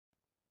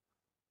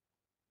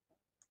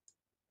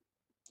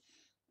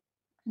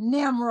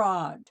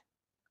Nimrod,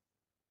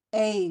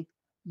 a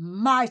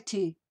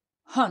mighty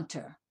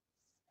hunter.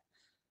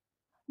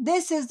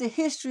 This is the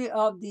history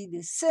of the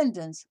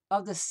descendants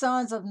of the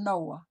sons of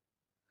Noah,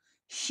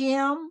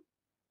 Shem,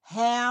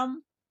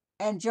 Ham,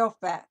 and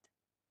Japheth,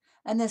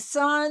 and the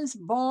sons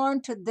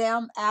born to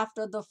them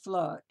after the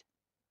flood.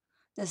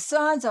 The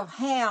sons of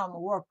Ham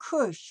were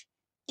Cush,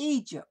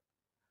 Egypt,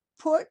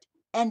 Put,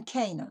 and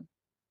Canaan.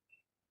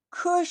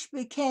 Cush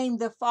became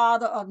the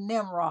father of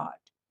Nimrod.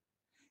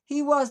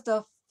 He was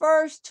the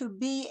first to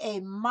be a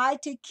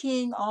mighty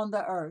king on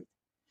the earth.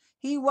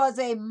 He was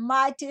a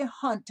mighty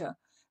hunter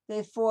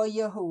before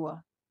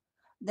Yahuwah.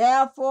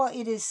 Therefore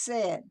it is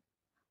said,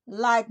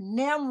 like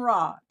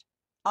Nimrod,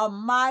 a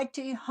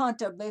mighty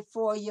hunter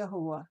before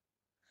Yahuwah.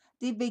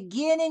 The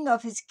beginning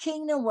of his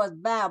kingdom was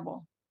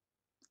Babel,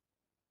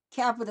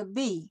 capital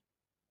B,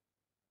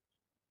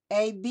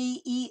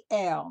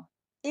 Abel,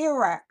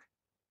 Iraq,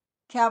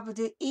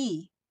 capital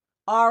E,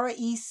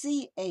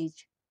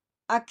 Rech,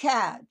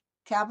 Akkad,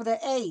 capital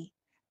A,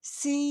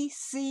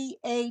 Ccad,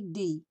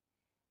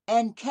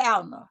 and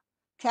Calneh,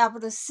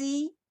 capital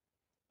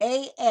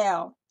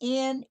Calneh,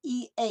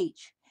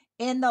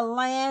 in the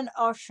land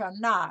of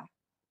Shinar,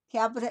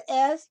 capital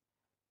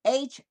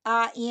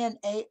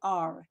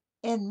Shinar,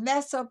 in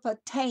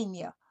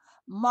Mesopotamia,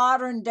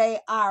 modern day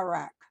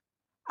Iraq.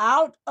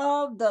 Out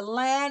of the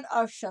land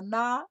of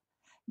Shinar,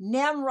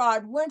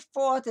 Nimrod went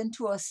forth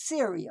into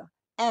Assyria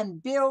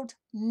and built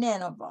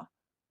Nineveh,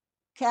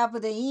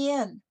 capital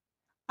Nineveh.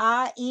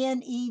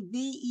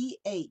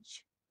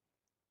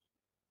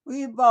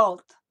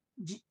 Revolt,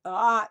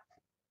 R,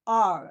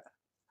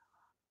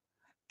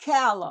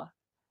 Calah,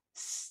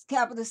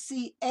 capital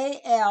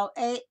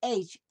Calah,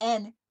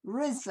 and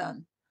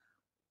Risen,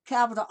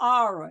 capital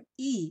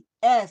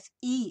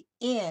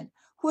Resen,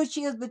 which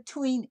is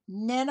between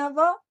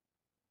Nineveh,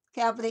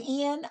 capital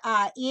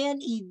Nineveh,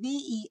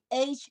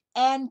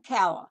 and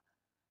Calah,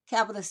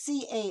 capital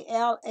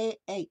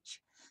Calah.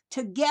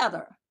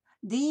 Together,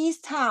 these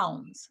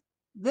towns,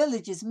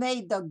 villages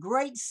made the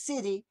great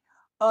city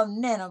of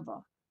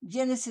Nineveh.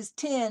 Genesis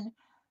 10,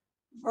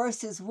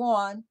 verses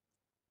 1,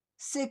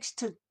 6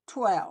 to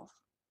 12.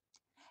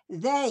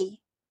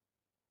 They,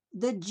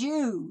 the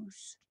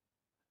Jews,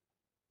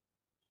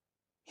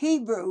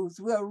 Hebrews,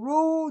 will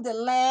rule the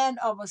land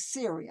of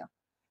Assyria,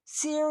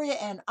 Syria,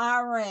 and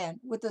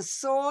Iran with the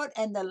sword,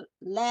 and the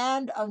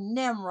land of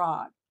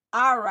Nimrod,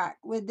 Iraq,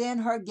 within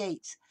her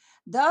gates.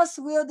 Thus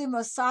will the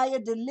Messiah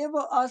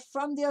deliver us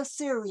from the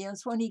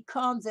Assyrians when he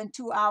comes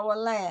into our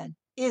land,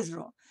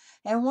 Israel,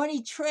 and when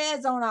he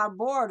treads on our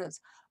borders.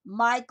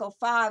 Micah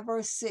 5,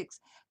 verse 6.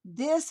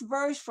 This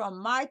verse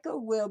from Micah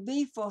will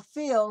be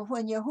fulfilled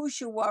when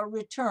Yahushua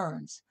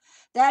returns.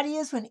 That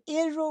is, when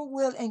Israel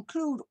will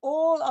include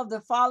all of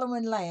the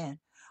following land.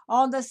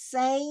 On the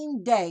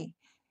same day,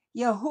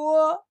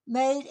 Yahuwah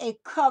made a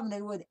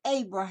covenant with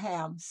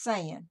Abraham,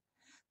 saying,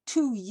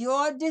 to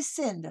your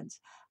descendants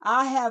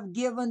I have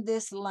given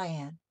this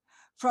land,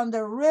 from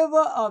the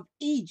river of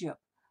Egypt,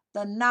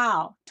 the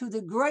Nile, to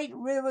the great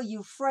river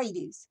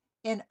Euphrates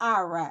in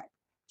Iraq.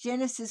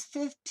 Genesis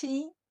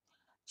 15,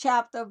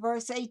 chapter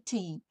verse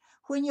 18.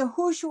 When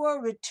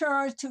Yahushua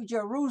returns to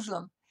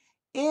Jerusalem,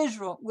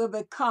 Israel will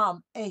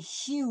become a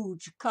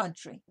huge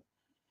country.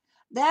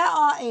 There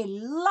are a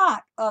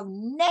lot of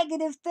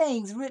negative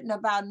things written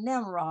about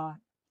Nimrod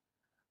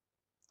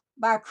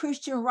by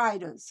Christian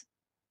writers,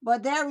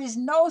 but there is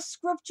no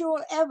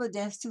scriptural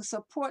evidence to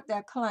support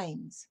their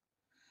claims.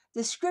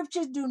 The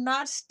scriptures do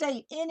not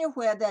state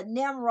anywhere that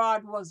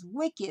Nimrod was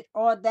wicked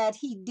or that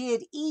he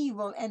did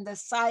evil in the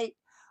sight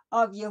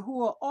of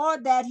Yahuwah or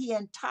that he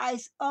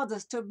enticed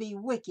others to be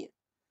wicked.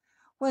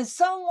 When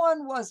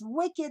someone was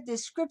wicked, the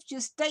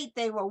scriptures state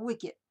they were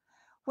wicked.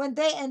 When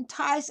they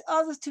entice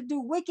others to do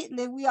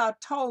wickedly, we are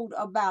told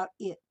about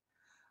it.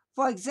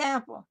 For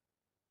example,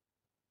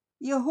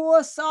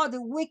 Yahuwah saw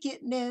the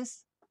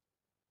wickedness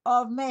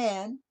of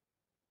man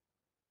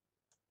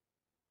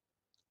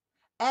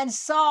and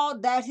saw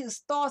that his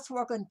thoughts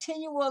were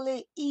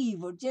continually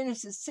evil.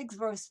 Genesis 6,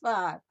 verse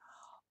 5.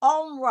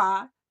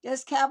 Omri,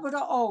 that's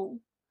capital O,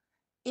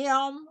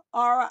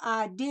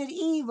 Mri, did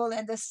evil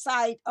in the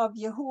sight of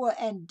Yahuwah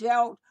and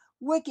dealt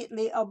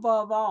wickedly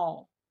above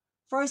all.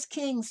 1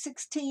 Kings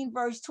 16,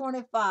 verse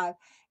 25.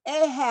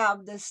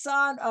 Ahab, the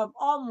son of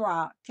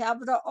Omri,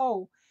 capital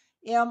O,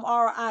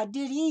 Mri,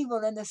 did evil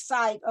in the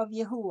sight of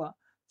Yahuwah.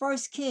 1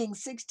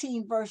 Kings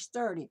 16, verse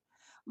 30.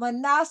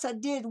 Manasseh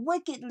did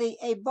wickedly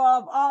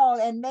above all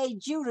and made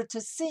Judah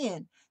to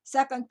sin.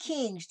 2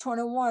 Kings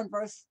 21,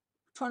 verse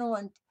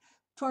 21,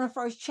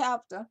 21st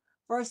chapter,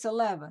 verse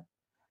 11.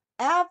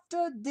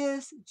 After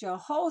this,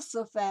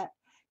 Jehoshaphat,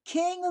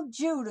 king of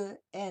Judah,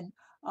 and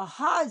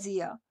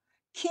Ahaziah,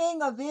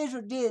 king of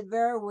Israel, did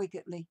very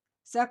wickedly.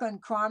 2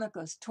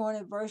 Chronicles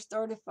 20, verse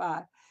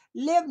 35.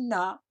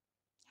 Libnah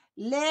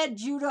led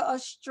Judah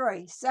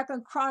astray.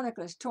 2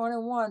 Chronicles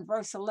 21,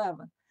 verse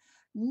 11.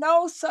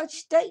 No such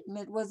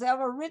statement was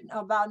ever written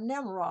about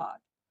Nimrod.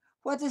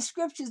 What the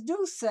scriptures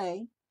do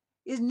say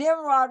is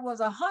Nimrod was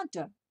a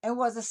hunter and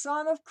was a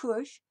son of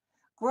Cush.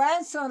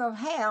 grandson of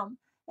Ham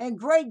and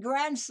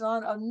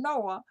great-grandson of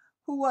Noah,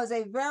 who was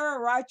a very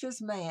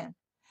righteous man.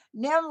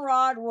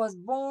 Nimrod was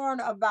born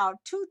about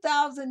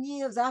 2,000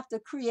 years after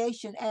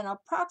creation and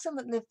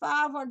approximately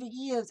 500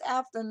 years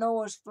after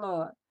Noah's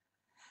flood.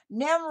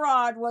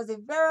 Nimrod was the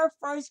very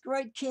first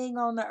great king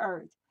on the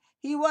earth.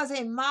 He was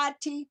a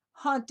mighty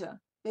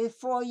hunter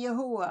before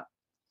Yahuwah,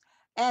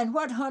 and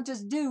what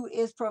hunters do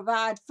is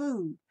provide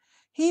food.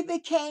 He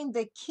became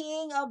the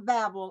king of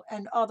Babel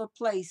and other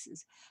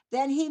places.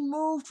 Then he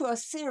moved to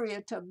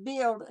Assyria to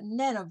build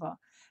Nineveh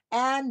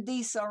and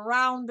the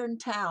surrounding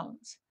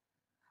towns.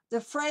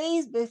 The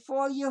phrase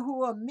before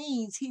Yahuwah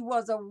means he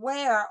was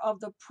aware of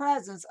the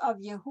presence of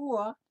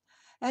Yahuwah,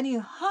 and he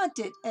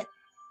hunted at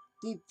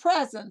the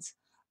presence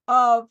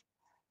of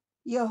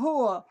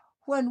Yahuwah.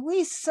 When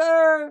we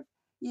serve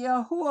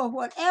Yahuwah,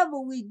 whatever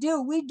we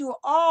do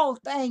all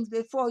things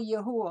before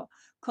Yahuwah.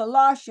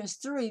 Colossians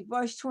 3,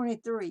 verse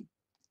 23.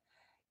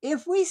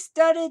 If we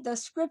study the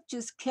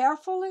scriptures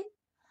carefully,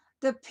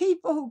 the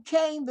people who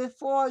came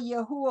before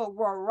Yahuwah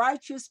were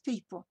righteous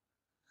people.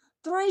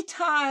 3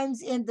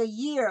 times in the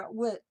year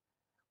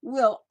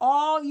will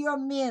all your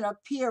men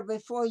appear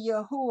before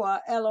Yahuwah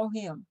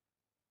Elohim.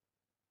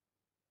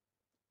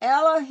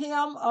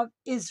 Elohim of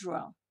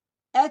Israel.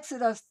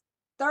 Exodus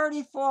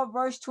 34,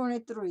 verse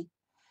 23.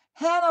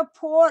 Hannah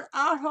poured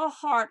out her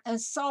heart and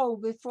soul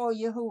before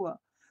Yahuwah.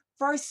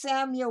 1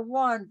 Samuel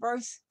 1,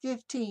 verse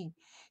 15.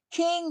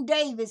 King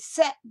David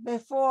sat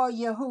before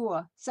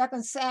Yahuwah.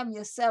 2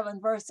 Samuel 7,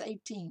 verse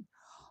 18.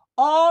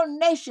 All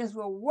nations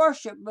will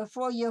worship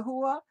before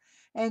Yahuwah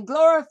and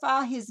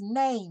glorify his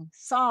name.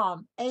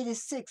 Psalm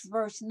 86,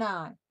 verse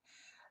 9.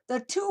 The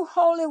 2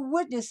 holy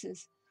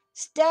witnesses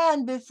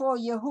stand before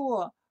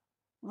Yahuwah.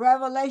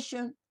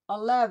 Revelation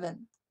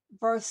 11,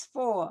 verse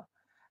 4.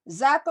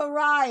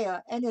 Zachariah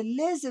and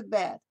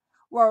Elizabeth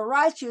were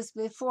righteous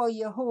before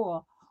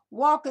Yahuwah,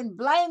 walking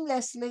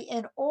blamelessly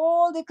in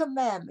all the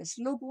commandments.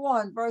 Luke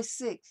 1, verse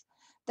 6.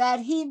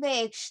 That he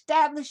may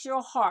establish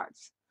your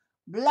hearts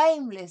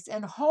blameless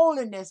in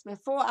holiness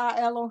before our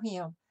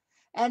Elohim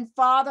and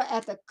Father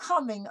at the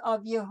coming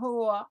of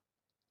Yahuwah,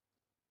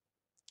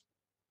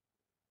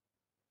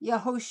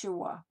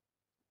 Yahushua.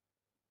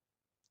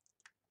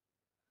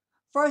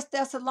 1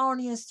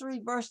 Thessalonians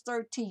 3, verse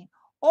 13.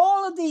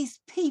 All of these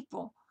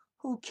people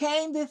who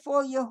came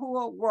before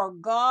Yahuwah were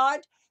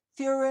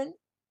God-fearing.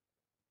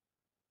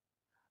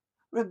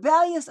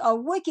 Rebellious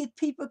or wicked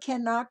people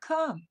cannot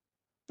come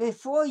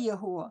before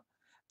Yahuwah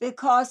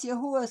because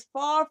Yahuwah is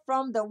far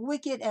from the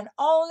wicked and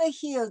only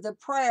hears the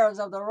prayers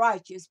of the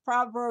righteous.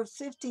 Proverbs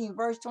 15,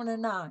 verse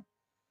 29.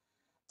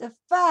 The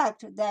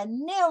fact that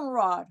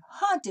Nimrod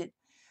hunted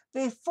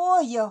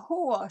before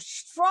Yahuwah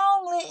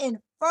strongly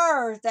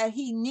infers that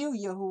he knew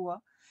Yahuwah,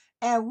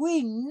 and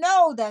we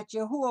know that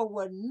Yahuwah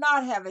would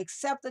not have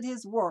accepted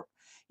his work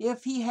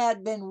if he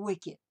had been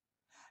wicked.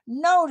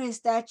 Notice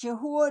that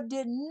Yahuwah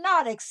did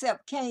not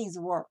accept Cain's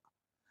work,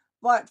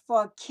 but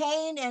for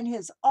Cain and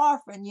his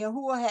offering,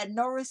 Yahuwah had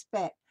no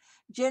respect.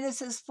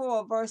 Genesis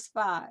 4, verse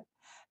 5.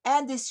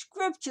 And the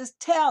scriptures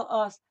tell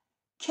us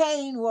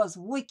Cain was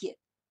wicked.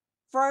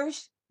 1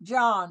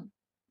 John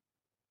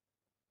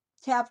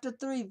chapter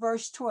 3,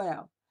 verse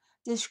 12.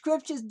 The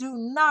scriptures do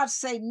not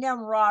say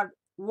Nimrod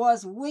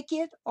was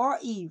wicked or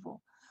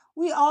evil.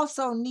 We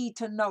also need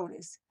to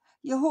notice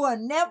Yahuwah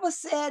never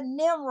said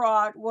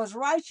Nimrod was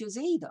righteous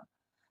either.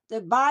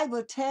 The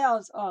Bible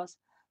tells us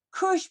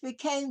Cush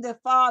became the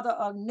father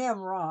of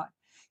Nimrod.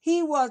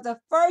 He was the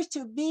first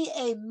to be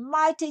a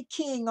mighty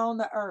king on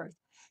the earth.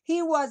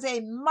 He was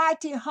a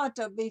mighty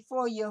hunter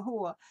before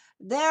Yahuwah.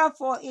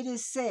 Therefore it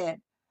is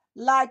said,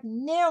 like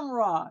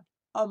Nimrod,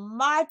 a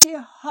mighty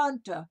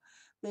hunter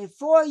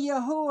before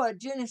Yahuwah,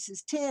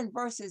 Genesis 10,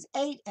 verses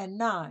 8 and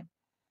 9.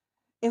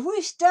 If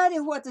we study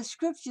what the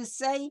scriptures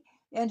say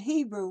in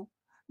Hebrew,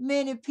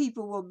 many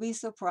people will be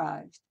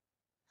surprised.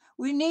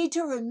 We need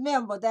to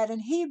remember that in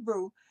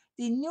Hebrew,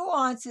 the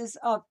nuances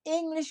of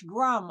English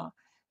grammar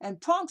and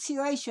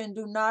punctuation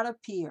do not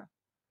appear.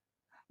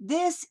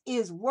 This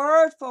is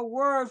word for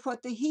word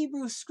what the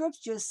Hebrew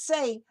scriptures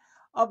say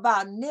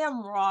about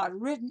Nimrod,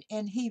 written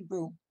in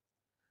Hebrew.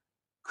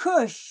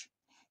 Cush,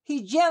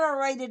 he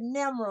generated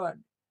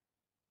Nimrod.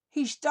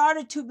 He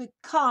started to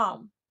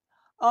become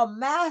a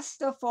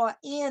masterful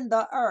in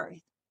the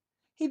earth.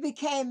 He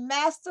became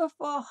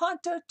masterful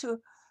hunter to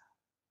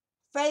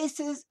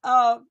faces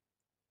of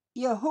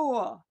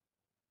Yahuwah.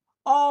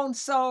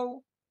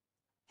 So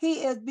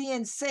he is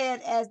being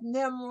said as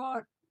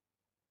Nimrod,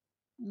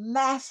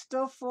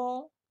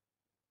 masterful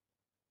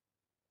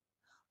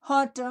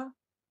hunter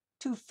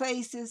to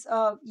faces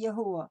of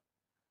Yahuwah.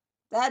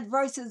 That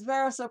verse is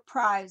very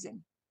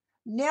surprising.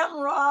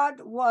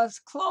 Nimrod was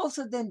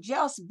closer than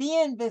just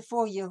being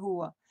before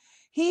Yahuwah.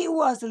 He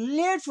was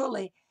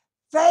literally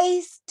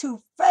face to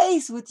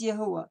face with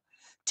Yahuwah.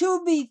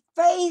 To be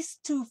face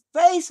to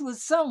face with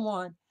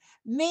someone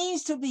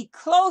means to be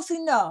close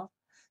enough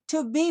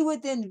to be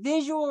within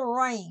visual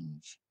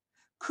range.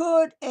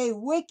 Could a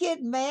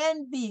wicked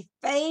man be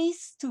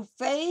face to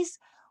face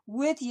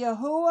with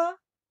Yahuwah?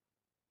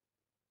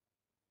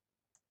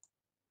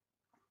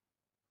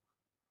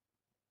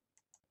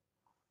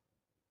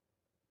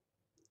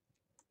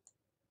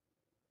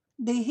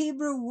 The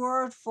Hebrew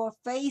word for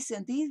face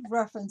in these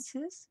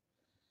references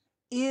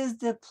is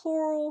the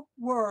plural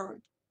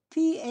word,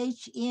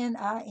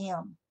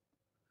 Phnim.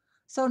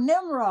 So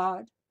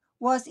Nimrod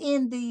was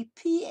in the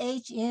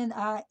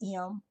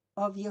Phnim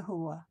of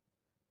Yahuwah,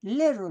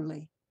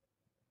 literally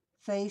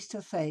face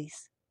to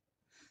face.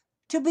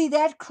 To be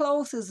that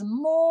close is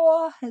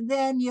more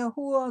than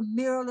Yahuwah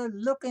merely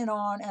looking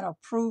on and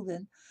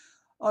approving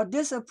or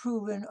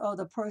disapproving of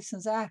the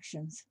person's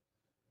actions.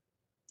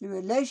 The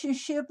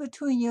relationship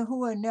between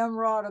Yahuwah and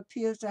Nimrod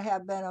appears to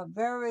have been a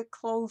very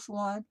close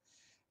one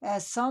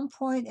at some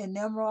point in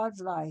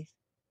Nimrod's life.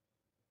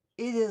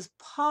 It is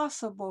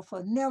possible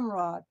for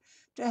Nimrod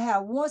to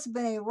have once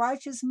been a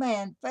righteous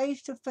man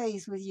face to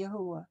face with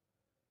Yahuwah.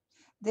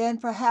 Then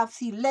perhaps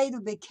he later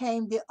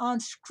became the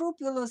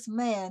unscrupulous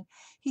man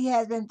he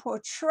has been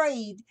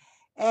portrayed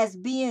as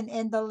being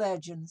in the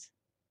legends.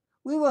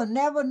 We will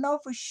never know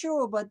for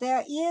sure, but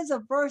there is a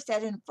verse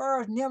that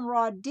infers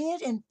Nimrod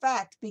did in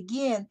fact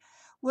begin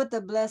with the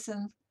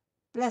blessing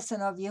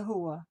of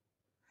Yahuwah.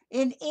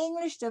 In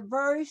English, the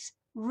verse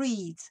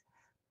reads,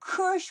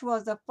 Cush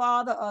was the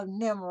father of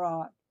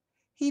Nimrod.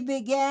 He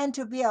began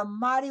to be a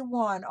mighty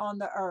one on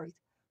the earth.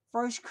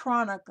 1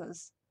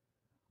 Chronicles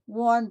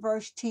 1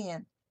 verse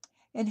 10.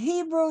 In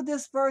Hebrew,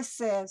 this verse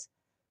says,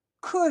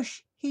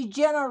 Cush, he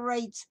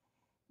generates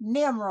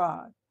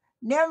Nimrod.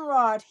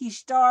 Nimrod, he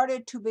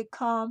started to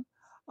become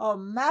a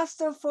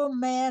masterful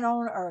man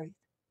on earth.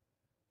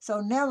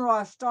 So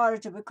Nimrod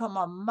started to become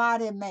a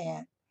mighty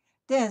man.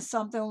 Then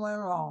something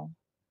went wrong.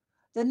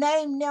 The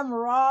name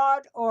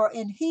Nimrod, or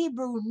in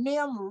Hebrew,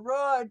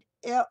 Nimrod,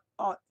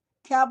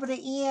 capital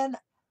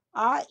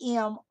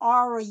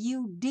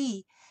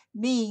Nimrud,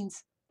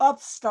 means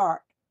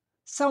upstart,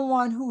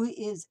 someone who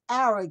is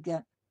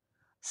arrogant.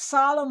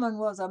 Solomon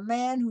was a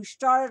man who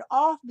started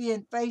off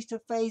being face to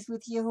face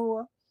with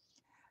Yahuwah,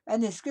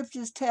 and the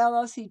scriptures tell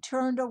us he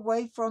turned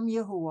away from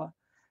Yahuwah,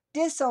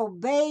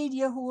 disobeyed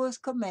Yahuwah's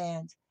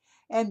commands,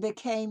 and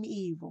became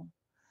evil.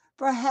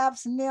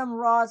 Perhaps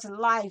Nimrod's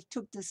life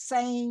took the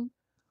same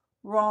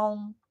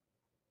wrong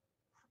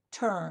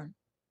turn.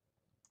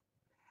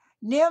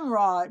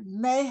 Nimrod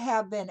may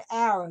have been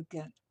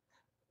arrogant,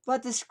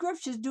 but the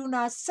scriptures do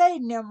not say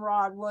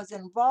Nimrod was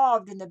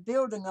involved in the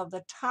building of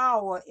the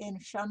tower in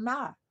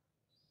Shinar,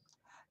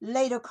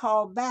 later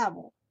called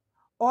Babel,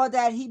 or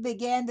that he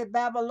began the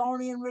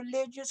Babylonian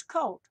religious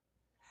cult.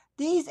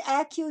 These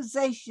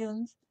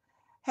accusations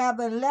have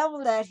been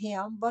leveled at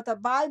him, but the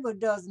Bible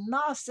does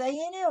not say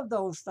any of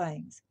those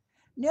things.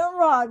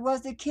 Nimrod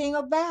was the king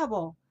of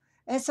Babel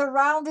and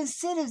surrounding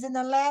cities in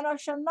the land of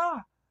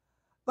Shinar,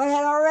 but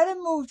had already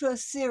moved to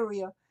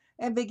Assyria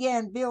and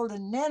began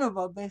building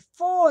Nineveh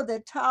before the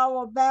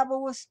Tower of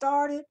Babel was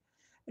started.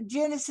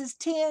 Genesis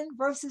 10,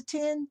 verses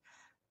 10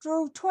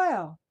 through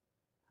 12.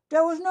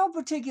 There was no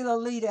particular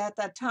leader at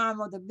the time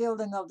of the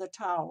building of the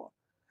tower.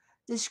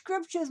 The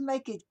scriptures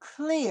make it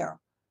clear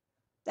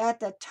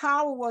that the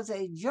tower was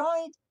a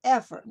joint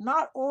effort,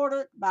 not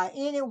ordered by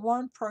any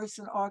one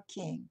person or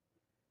king.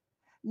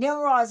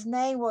 Nimrod's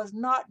name was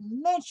not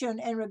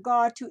mentioned in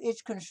regard to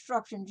its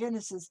construction,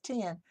 Genesis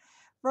 10,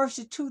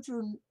 verses 2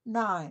 through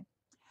 9.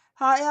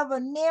 However,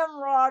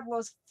 Nimrod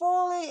was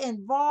fully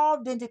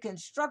involved in the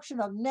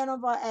construction of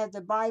Nineveh, as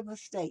the Bible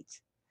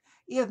states.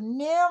 If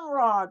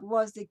Nimrod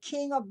was the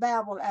king of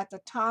Babel at the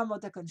time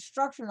of the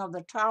construction of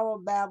the Tower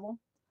of Babel,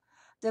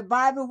 the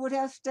Bible would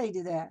have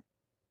stated that.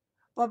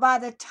 But by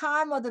the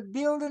time of the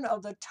building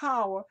of the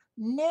tower,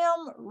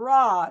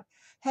 Nimrod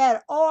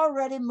had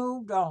already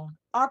moved on.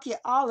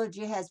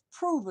 Archaeology has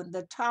proven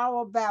the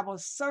Tower of Babel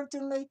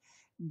certainly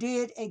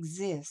did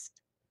exist.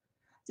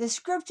 The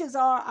scriptures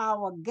are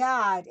our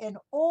guide, and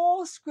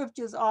all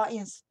scriptures are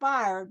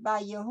inspired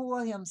by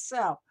Yahuwah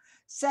himself.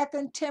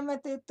 2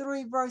 Timothy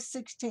 3, verse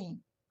 16.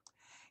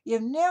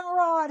 If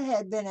Nimrod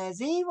had been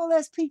as evil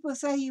as people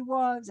say he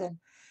was, and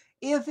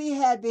if he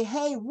had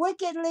behaved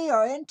wickedly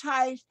or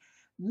enticed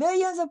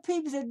millions of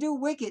people to do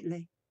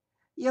wickedly,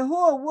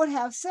 Yahuwah would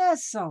have said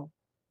so,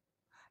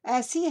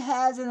 as he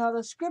has in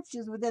other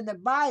scriptures within the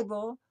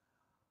Bible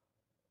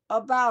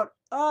about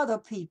other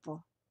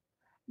people.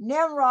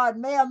 Nimrod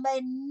may or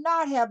may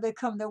not have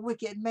become the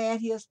wicked man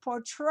he is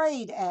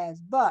portrayed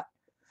as, but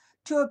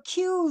to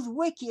accuse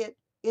wicked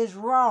is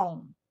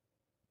wrong.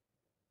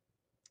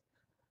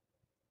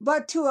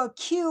 But to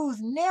accuse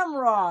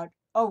Nimrod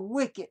of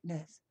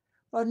wickedness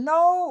for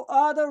no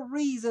other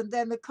reason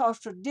than because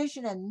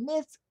tradition and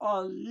myth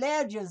or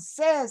legend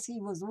says he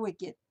was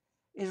wicked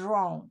is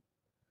wrong.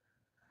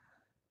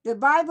 The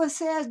Bible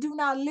says, do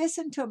not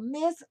listen to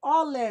myths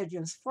or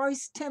legends. 1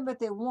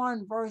 Timothy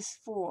 1 verse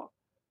 4.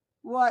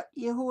 What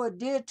Yahuwah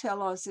did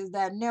tell us is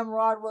that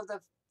Nimrod was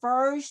the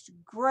first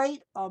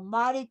great or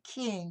mighty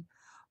king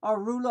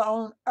or ruler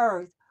on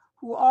earth,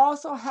 who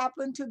also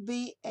happened to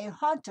be a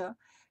hunter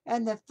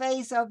and the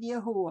face of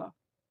Yahuwah.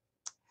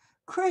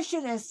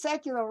 Christian and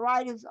secular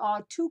writers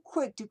are too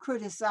quick to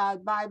criticize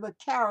Bible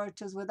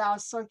characters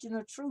without searching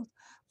the truth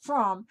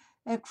from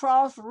and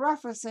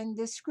cross-referencing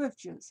the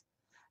scriptures.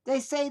 They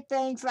say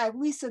things like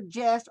we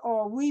suggest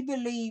or we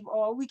believe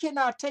or we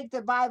cannot take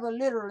the Bible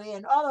literally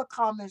and other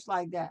comments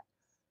like that.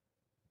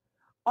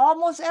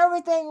 Almost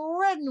everything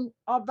written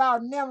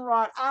about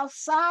Nimrod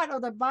outside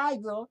of the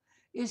Bible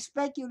is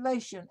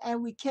speculation,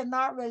 and we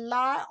cannot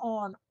rely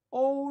on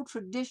old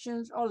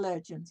traditions or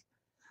legends.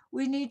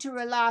 We need to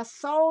rely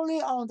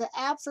solely on the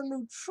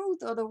absolute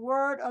truth of the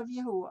word of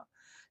Yahuwah.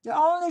 The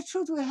only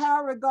truth we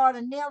have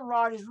regarding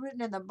Nimrod is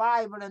written in the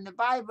Bible, and the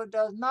Bible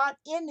does not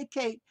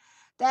indicate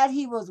that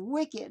he was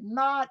wicked,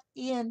 not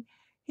in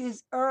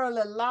his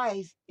early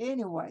life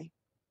anyway.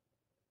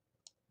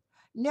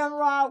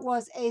 Nimrod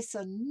was a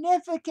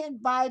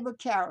significant Bible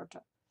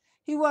character.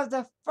 He was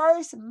the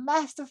first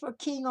masterful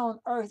king on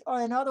earth, or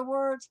in other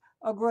words,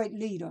 a great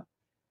leader.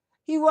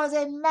 He was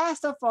a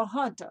masterful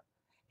hunter.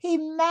 He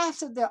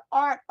mastered the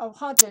art of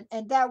hunting,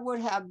 and that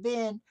would have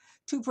been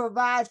to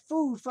provide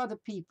food for the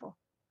people.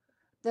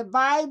 The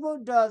Bible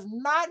does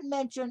not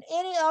mention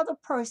any other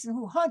person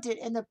who hunted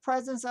in the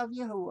presence of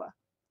Yahuwah.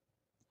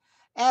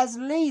 As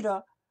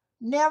leader,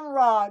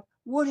 Nimrod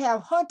would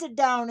have hunted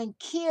down and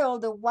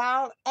killed the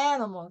wild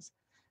animals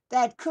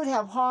that could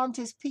have harmed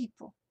his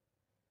people.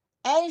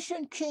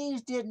 Ancient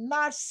kings did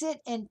not sit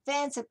in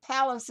fancy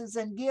palaces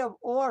and give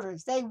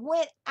orders. They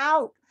went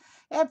out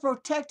and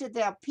protected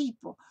their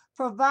people,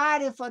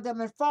 provided for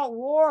them, and fought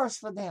wars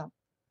for them.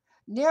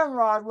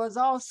 Nimrod was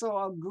also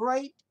a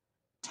great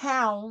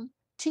town,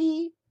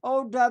 TOWN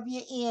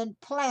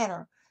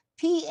planner,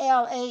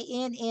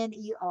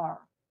 PLANNER.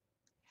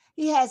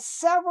 He had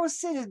several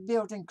cities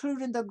built,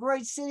 including the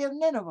great city of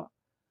Nineveh.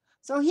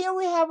 So here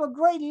we have a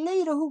great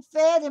leader who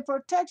fed and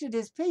protected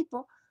his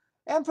people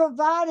and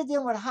provided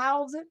them with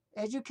housing,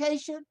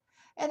 education,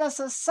 and a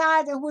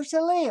society in which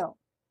to live.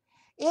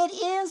 It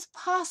is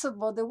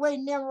possible the way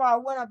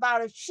Nimrod went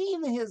about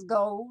achieving his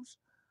goals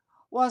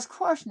was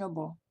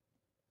questionable.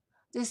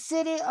 The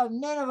city of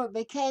Nineveh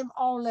became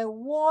only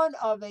one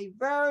of a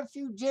very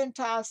few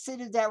Gentile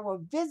cities that were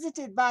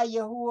visited by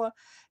Yahuwah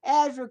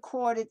as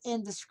recorded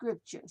in the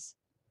scriptures.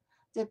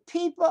 The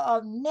people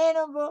of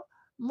Nineveh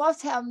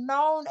must have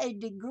known a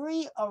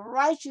degree of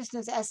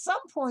righteousness at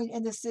some point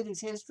in the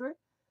city's history,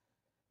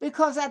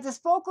 because at the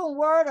spoken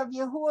word of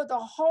Yahuwah, the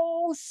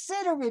whole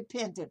city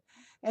repented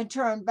and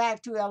turned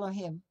back to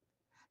Elohim.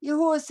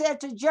 Yahuwah said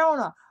to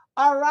Jonah,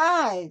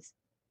 "Arise,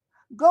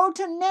 go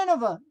to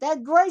Nineveh,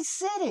 that great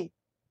city,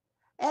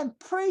 and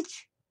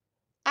preach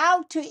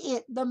out to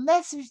it the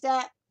message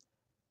that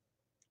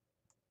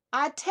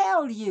I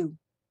tell you."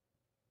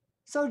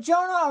 So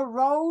Jonah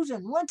arose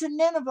and went to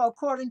Nineveh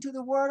according to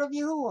the word of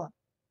Yahuwah.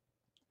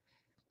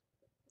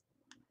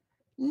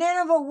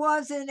 Nineveh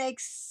was an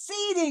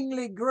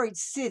exceedingly great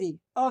city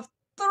of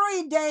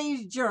 3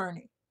 days'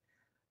 journey.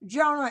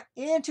 Jonah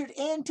entered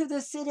into the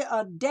city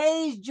a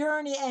day's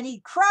journey, and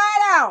he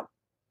cried out,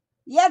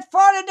 "Yet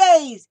 40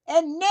 days,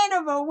 and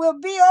Nineveh will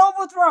be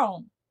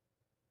overthrown."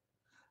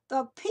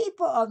 The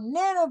people of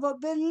Nineveh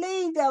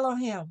believed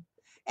Elohim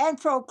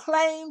and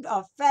proclaimed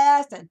a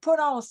fast and put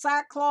on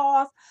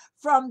sackcloth,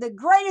 from the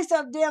greatest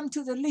of them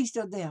to the least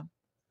of them.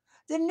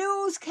 The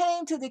news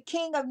came to the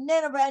king of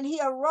Nineveh, and he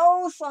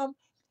arose from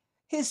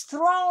his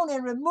throne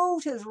and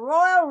removed his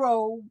royal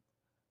robe,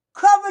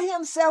 covered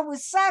himself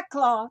with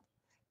sackcloth,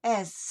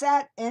 and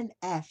sat in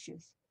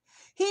ashes.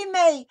 He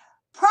made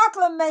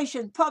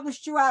proclamation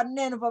published throughout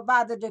Nineveh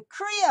by the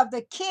decree of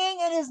the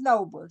king and his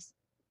nobles.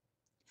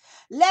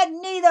 "Let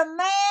neither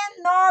man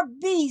nor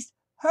beast,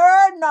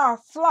 herd nor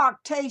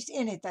flock taste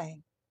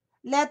anything.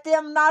 Let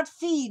them not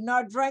feed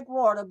nor drink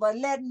water, but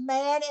let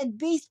man and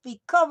beast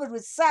be covered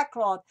with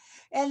sackcloth,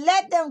 and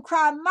let them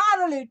cry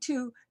mightily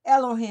to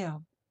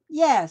Elohim.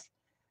 Yes,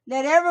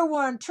 let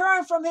everyone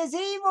turn from his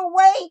evil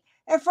way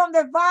and from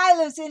the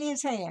violence in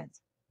his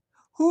hands."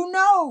 Who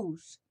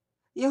knows?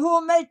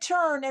 Yahuwah may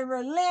turn and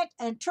relent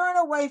and turn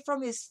away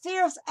from his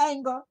fierce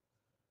anger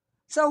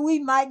so we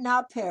might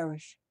not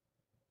perish.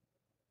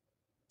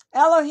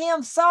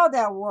 Elohim saw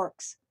their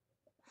works,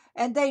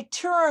 and they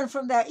turned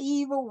from their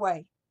evil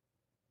way.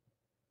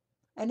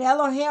 And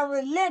Elohim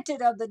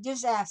relented of the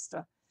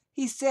disaster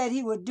he said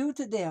he would do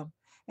to them,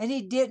 and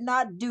he did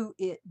not do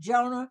it.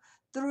 Jonah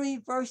 3,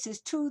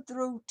 verses 2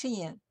 through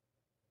 10.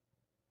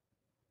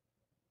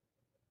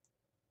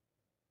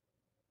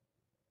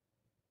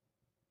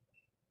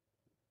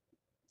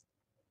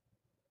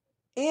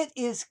 It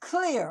is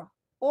clear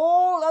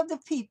all of the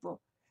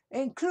people,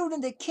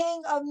 including the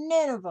king of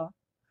Nineveh,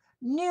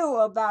 knew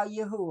about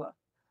Yahuwah.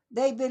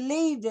 They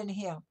believed in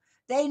him.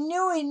 They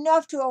knew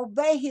enough to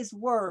obey his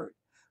word,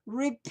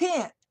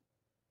 repent,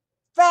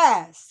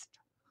 fast,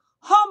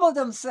 humble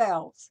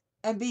themselves,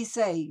 and be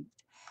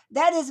saved.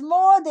 That is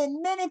more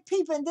than many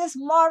people in this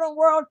modern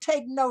world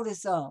take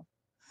notice of.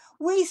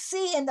 We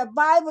see in the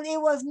Bible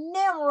it was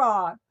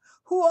Nimrod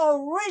who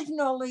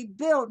originally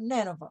built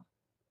Nineveh.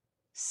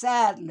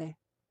 Sadly,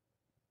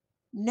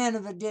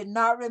 Nineveh did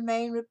not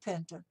remain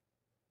repentant.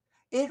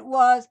 It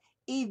was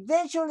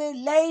eventually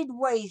laid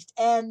waste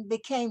and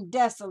became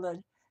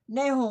desolate.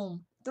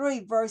 Nahum 3,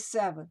 verse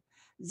 7.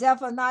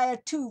 Zephaniah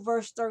 2,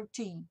 verse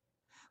 13.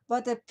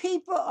 But the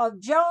people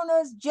of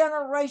Jonah's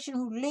generation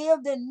who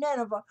lived in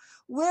Nineveh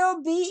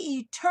will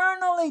be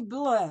eternally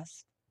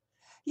blessed.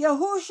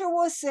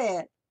 Yahushua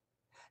said,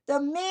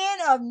 the men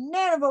of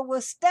Nineveh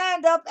will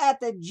stand up at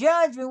the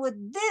judgment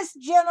with this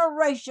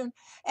generation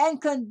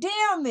and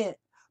condemn it,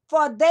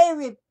 for they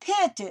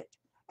repented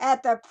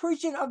at the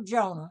preaching of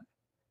Jonah.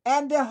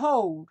 And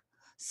behold,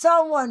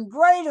 someone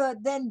greater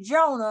than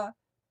Jonah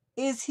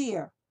is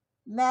here.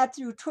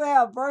 Matthew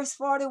 12, verse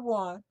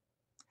 41,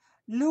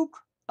 Luke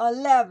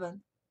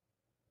 11,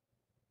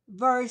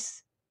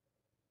 verse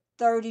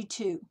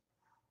 32.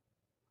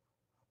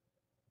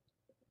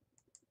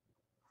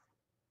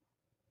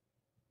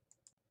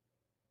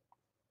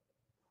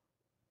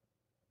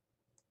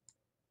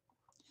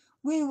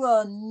 We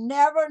will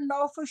never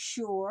know for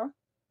sure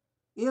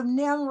if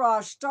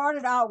Nimrod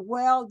started out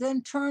well,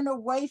 then turned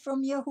away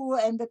from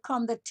Yahuwah and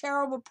become the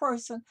terrible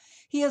person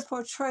he is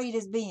portrayed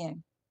as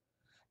being.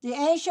 The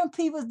ancient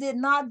peoples did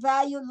not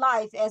value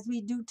life as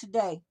we do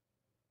today.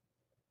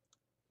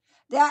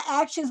 Their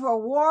actions were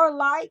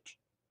warlike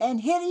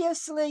and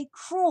hideously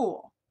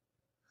cruel,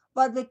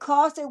 but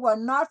because they were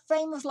not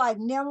famous like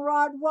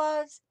Nimrod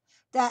was,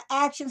 their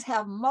actions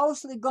have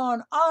mostly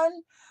gone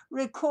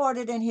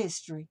unrecorded in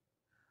history.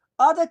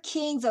 Other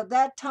kings of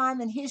that time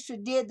in history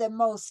did the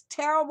most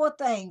terrible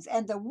things,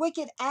 and the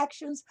wicked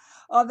actions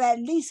of at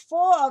least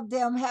 4 of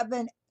them have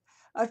been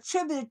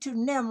attributed to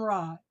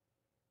Nimrod,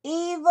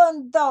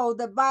 even though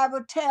the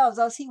Bible tells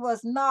us he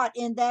was not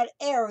in that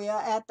area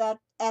at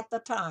the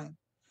time.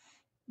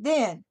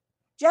 Then,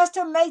 just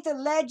to make the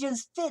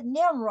legends fit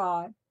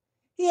Nimrod,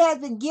 he has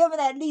been given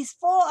at least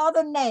 4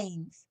 other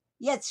names,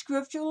 yet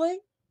scripturally,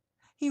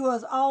 he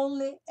was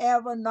only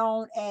ever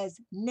known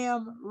as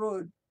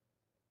Nimrod.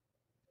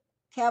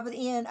 Capital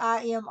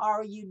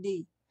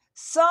Nimrud.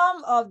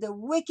 Some of the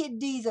wicked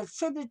deeds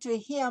attributed to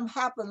him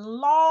happened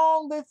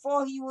long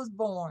before he was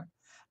born,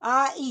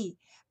 i.e.,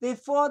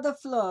 before the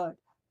flood,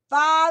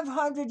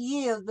 500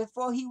 years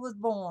before he was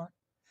born,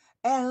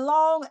 and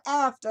long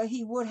after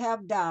he would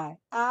have died,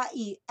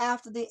 i.e.,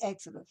 after the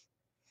Exodus.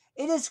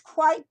 It is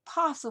quite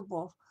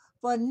possible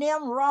for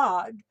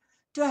Nimrod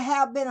to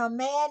have been a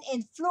man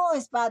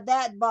influenced by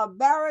that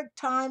barbaric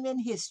time in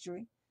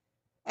history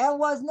and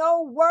was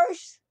no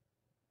worse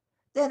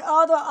than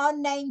other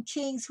unnamed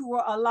kings who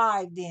were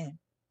alive then.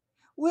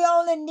 We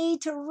only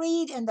need to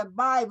read in the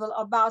Bible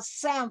about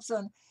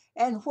Samson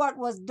and what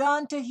was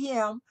done to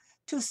him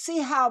to see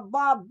how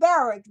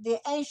barbaric the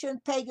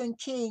ancient pagan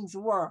kings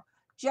were.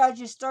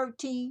 Judges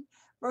 13,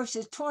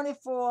 verses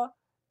 24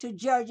 to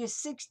Judges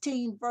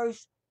 16,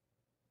 verse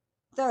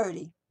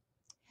 30.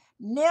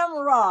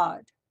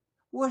 Nimrod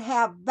would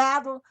have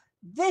battled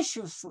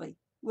viciously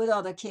with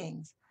other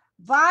kings,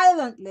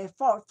 violently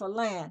fought for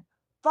land,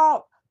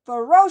 fought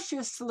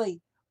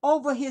ferociously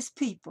over his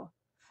people,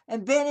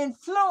 and been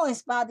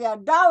influenced by the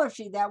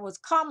idolatry that was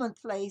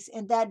commonplace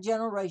in that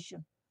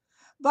generation.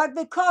 But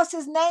because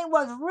his name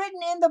was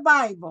written in the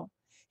Bible,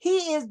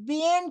 he is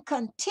being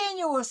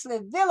continuously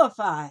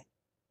vilified.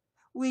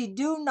 We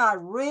do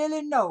not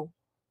really know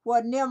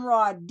what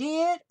Nimrod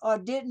did or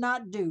did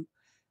not do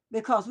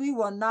because we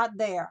were not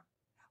there.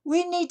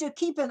 We need to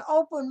keep an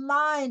open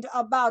mind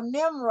about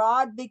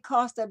Nimrod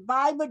because the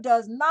Bible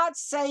does not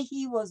say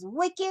he was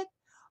wicked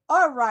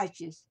or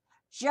righteous,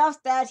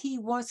 just that he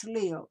once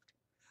lived.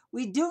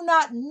 We do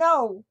not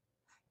know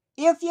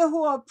if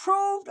Yahuwah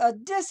approved or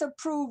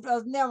disapproved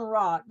of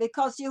Nimrod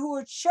because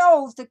Yahuwah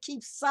chose to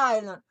keep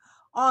silent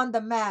on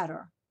the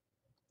matter.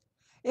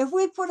 If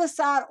we put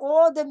aside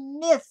all the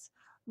myths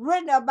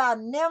written about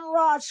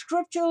Nimrod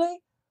scripturally,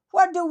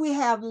 what do we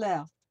have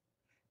left?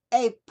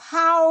 A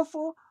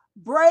powerful,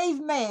 brave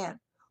man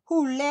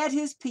who led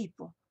his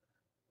people,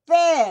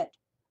 fed,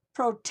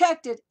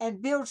 protected,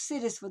 and built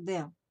cities for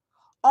them,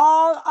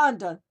 all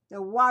under the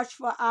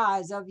watchful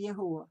eyes of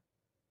Yahuwah.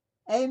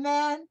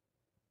 Amen,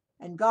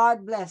 and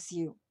God bless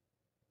you.